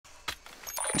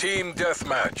Team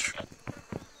Deathmatch.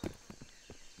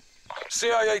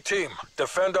 CIA team,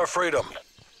 defend our freedom.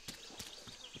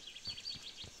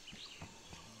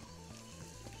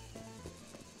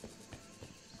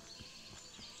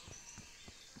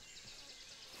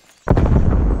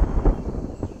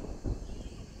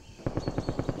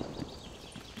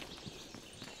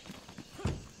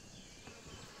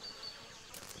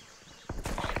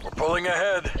 We're pulling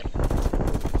ahead.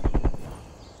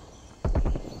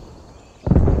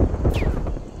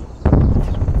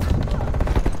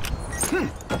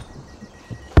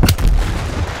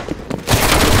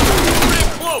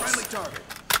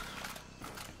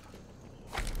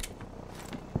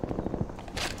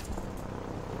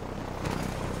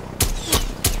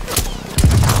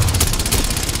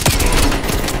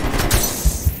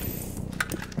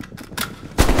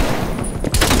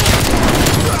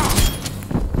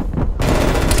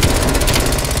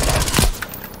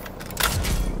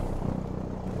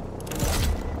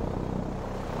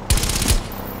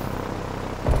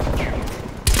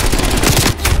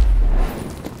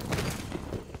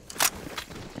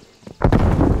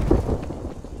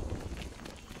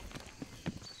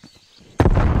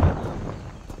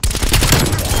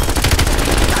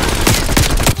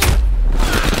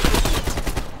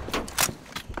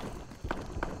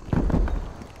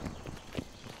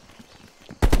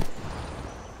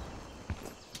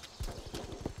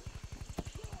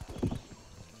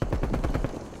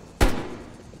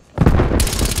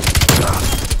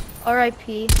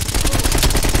 R.I.P.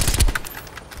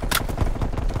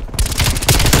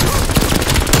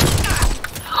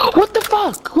 What the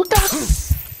fuck? Who the?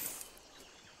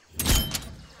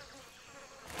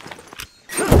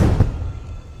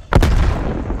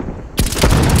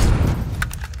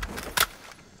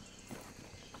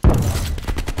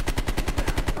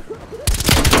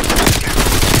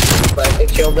 I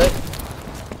killed it.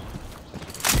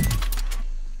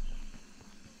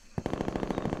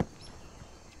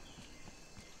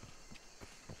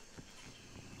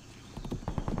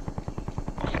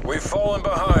 We've fallen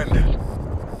behind.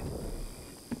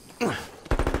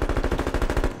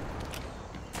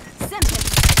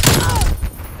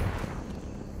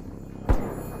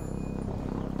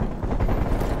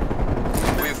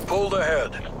 We've pulled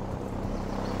ahead.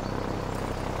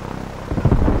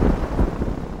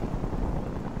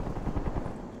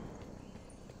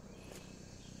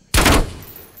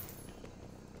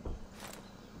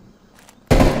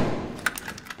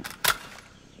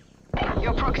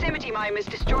 Your proximity mine was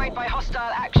destroyed by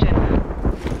hostile action.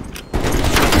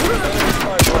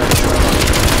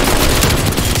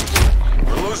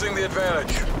 We're losing the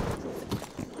advantage.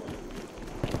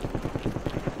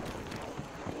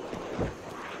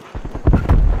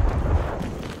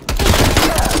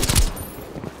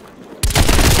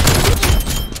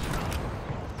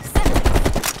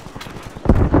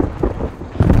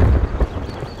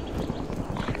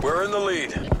 We're in the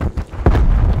lead.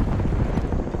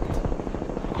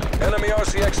 Enemy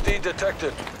RCXD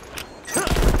detected.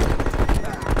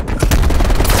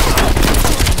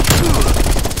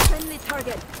 Friendly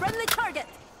target! Friendly target!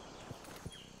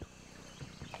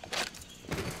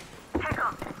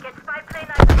 Get spy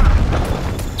plane out.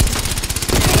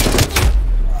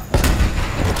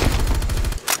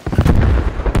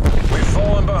 We've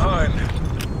fallen behind.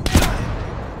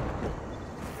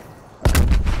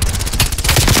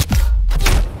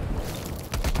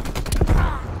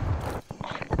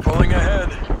 We're pulling ahead.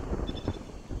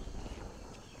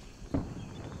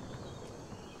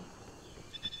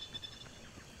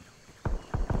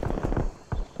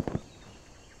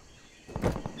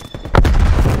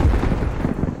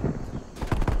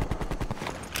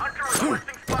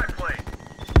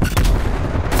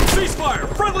 Ceasefire!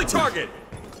 Friendly target!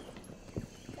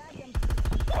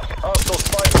 Hostile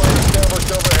spy plane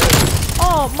established overhead.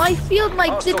 Oh, my field mic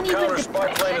Hostile didn't even. counter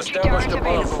spy plane Sentry established turret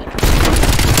above. available.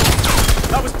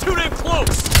 That was too damn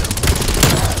close!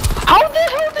 How the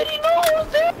hell did he know I was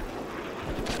there?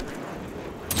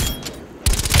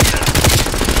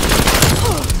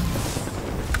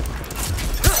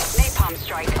 Napalm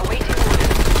strike awaiting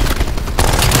orders.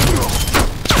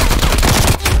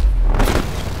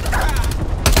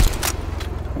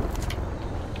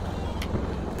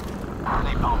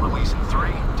 Napalm release in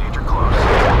 3, danger close.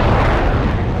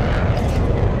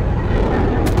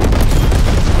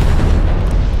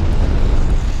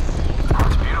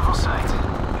 It's a beautiful sight.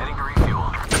 Heading to refuel.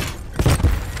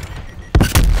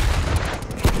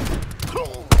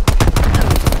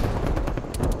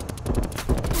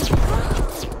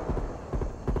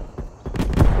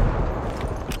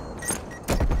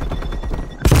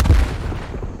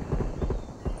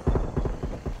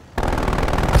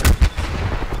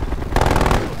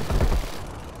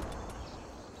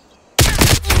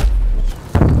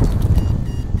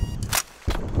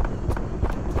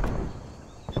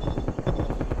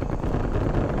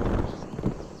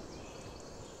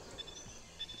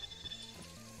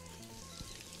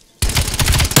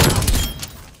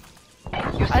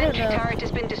 I don't sentry know. turret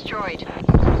has been destroyed.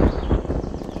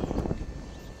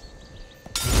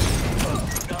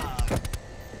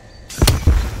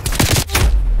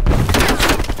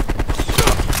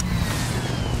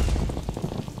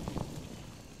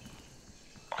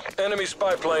 Enemy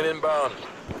spy plane inbound.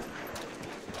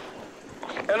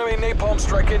 Enemy napalm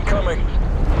strike incoming.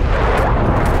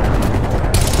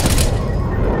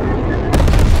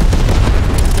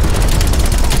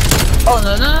 Oh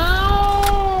no no!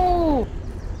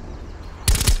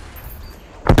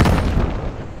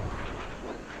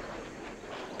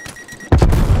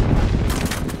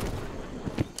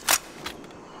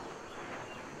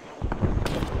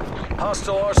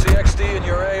 Hostile RCXD in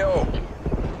your AO.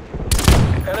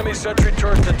 Enemy sentry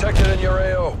turret detected in your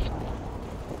AO.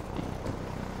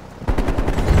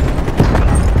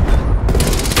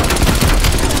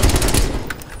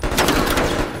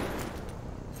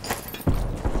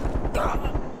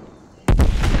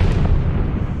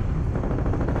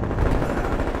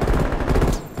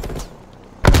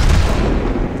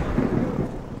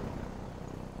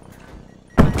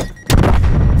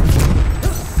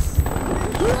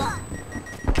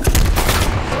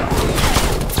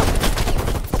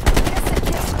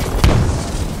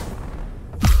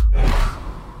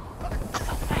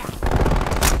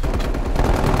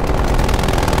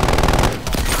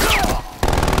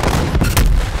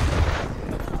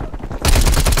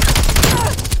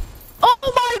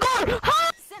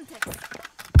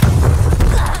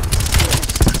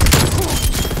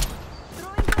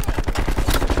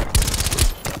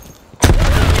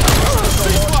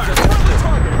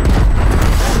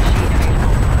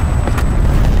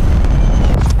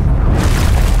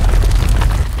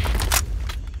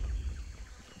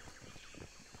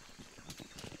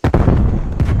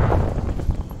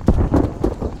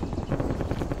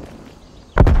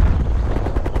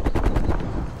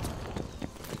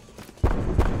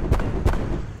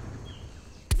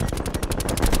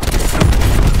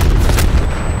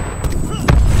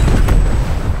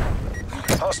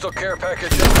 Hostile care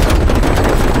package.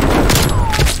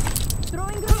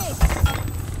 Throwing grenade.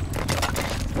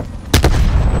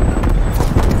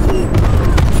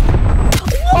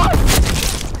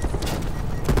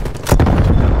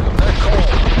 Net call.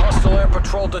 Hostile air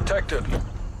patrol detected.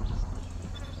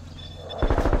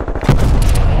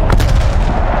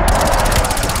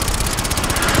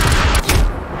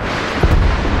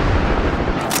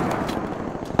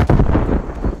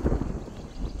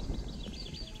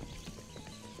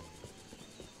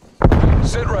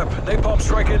 Sit rep. Napalm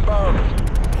strike inbound.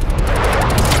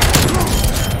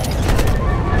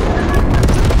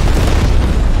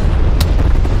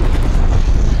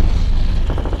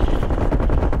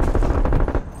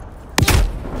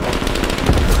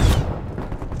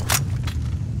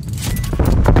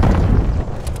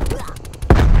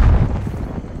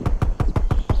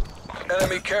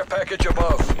 Enemy care package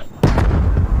above.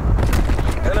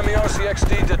 Enemy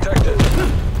RCXD detected.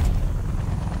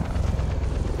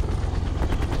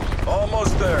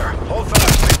 Almost there. Hold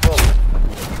fast, people.